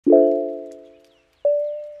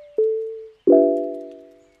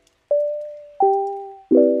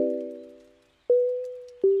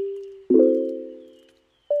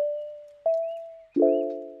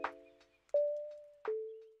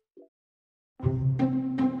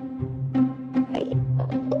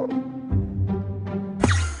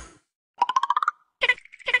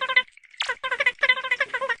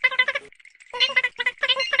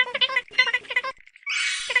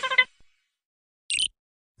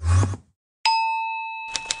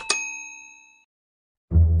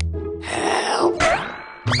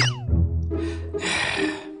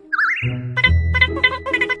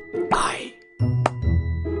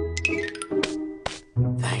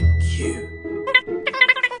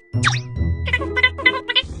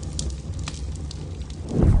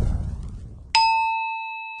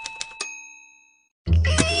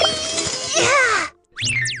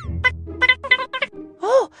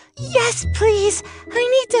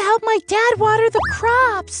help my dad water the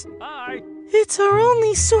crops. Hi. It's our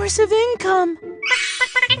only source of income.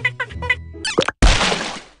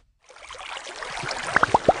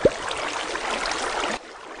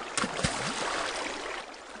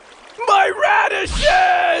 My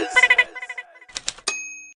radishes!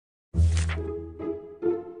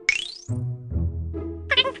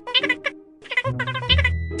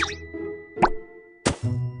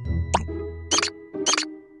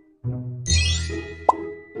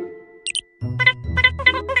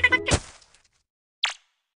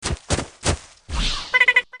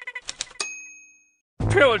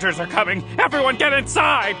 Pillagers are coming! Everyone get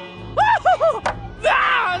inside! No!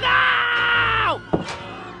 No!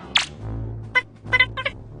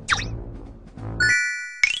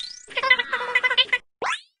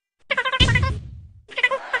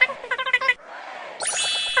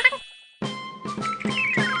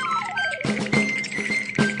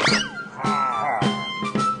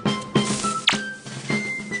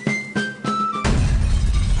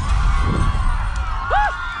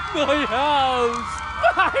 My house!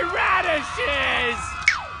 My radishes!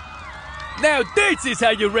 Now this is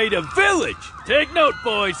how you raid a village! Take note,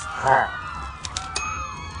 boys!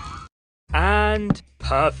 And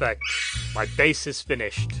perfect. My base is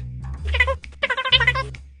finished.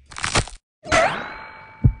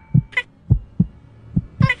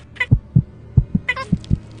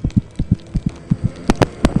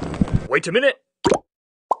 Wait a minute!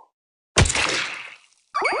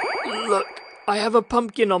 Look, I have a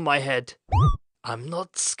pumpkin on my head. I'm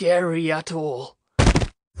not scary at all.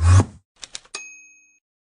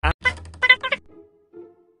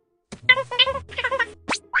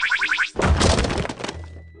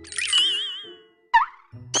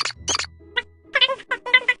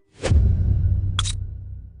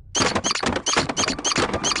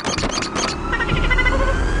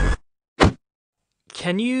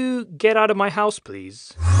 Can you get out of my house,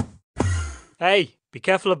 please? Hey, be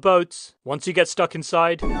careful of boats. Once you get stuck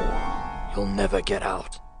inside, you'll never get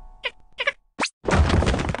out.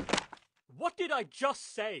 What did I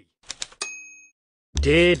just say?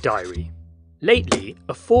 Dear Diary, lately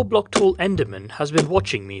a 4-block-tall Enderman has been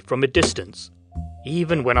watching me from a distance,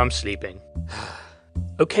 even when I'm sleeping.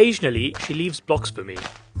 Occasionally, she leaves blocks for me.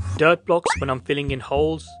 Dirt blocks when I'm filling in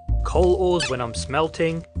holes, coal ores when I'm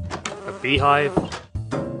smelting, a beehive.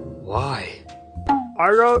 Why?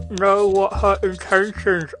 I don't know what her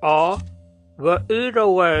intentions are, but either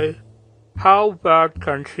way, how bad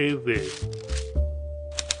can she be?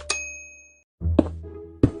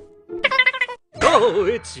 Oh,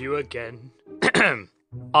 it's you again.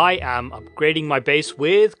 I am upgrading my base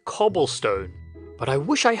with cobblestone, but I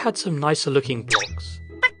wish I had some nicer looking blocks.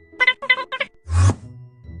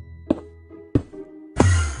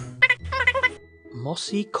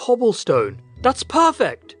 Mossy cobblestone. That's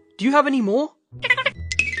perfect! Do you have any more?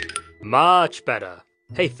 Much better.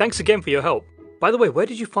 Hey, thanks again for your help. By the way, where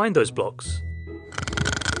did you find those blocks?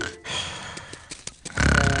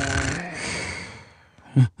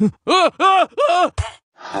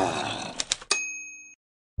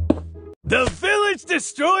 The village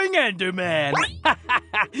destroying Enderman!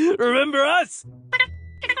 Remember us?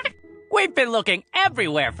 We've been looking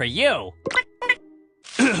everywhere for you.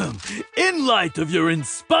 In light of your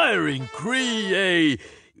inspiring creativity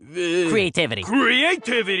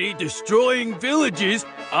destroying villages,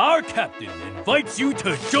 our captain invites you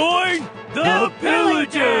to join the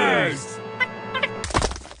Pillagers!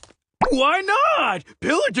 Why not?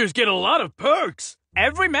 Pillagers get a lot of perks.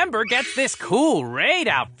 Every member gets this cool raid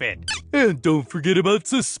outfit. And don't forget about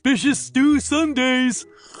suspicious stew Sundays.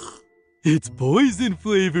 It's poison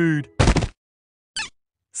flavored.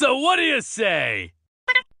 So what do you say?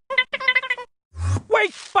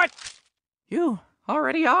 Wait, but you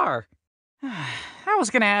already are. I was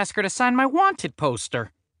gonna ask her to sign my wanted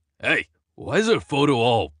poster. Hey, why is her photo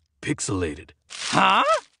all pixelated? Huh?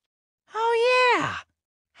 Oh yeah.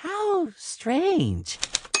 How strange.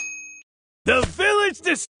 The village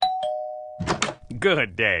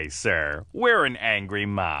Good day, sir. We're an angry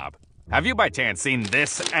mob. Have you by chance seen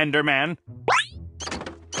this Enderman?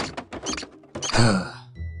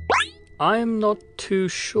 I'm not too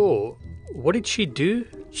sure. What did she do?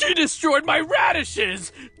 She destroyed my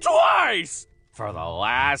radishes! Twice! For the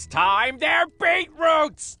last time, they're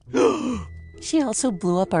beetroots! She also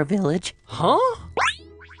blew up our village. Huh?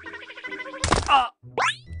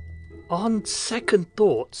 On second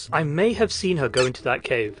thoughts, I may have seen her go into that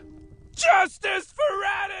cave. Justice for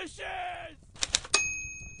radishes!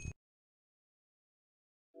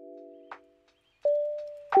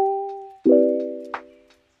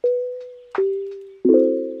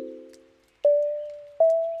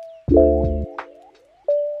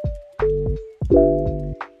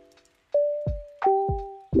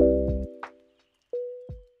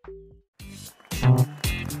 Reacting.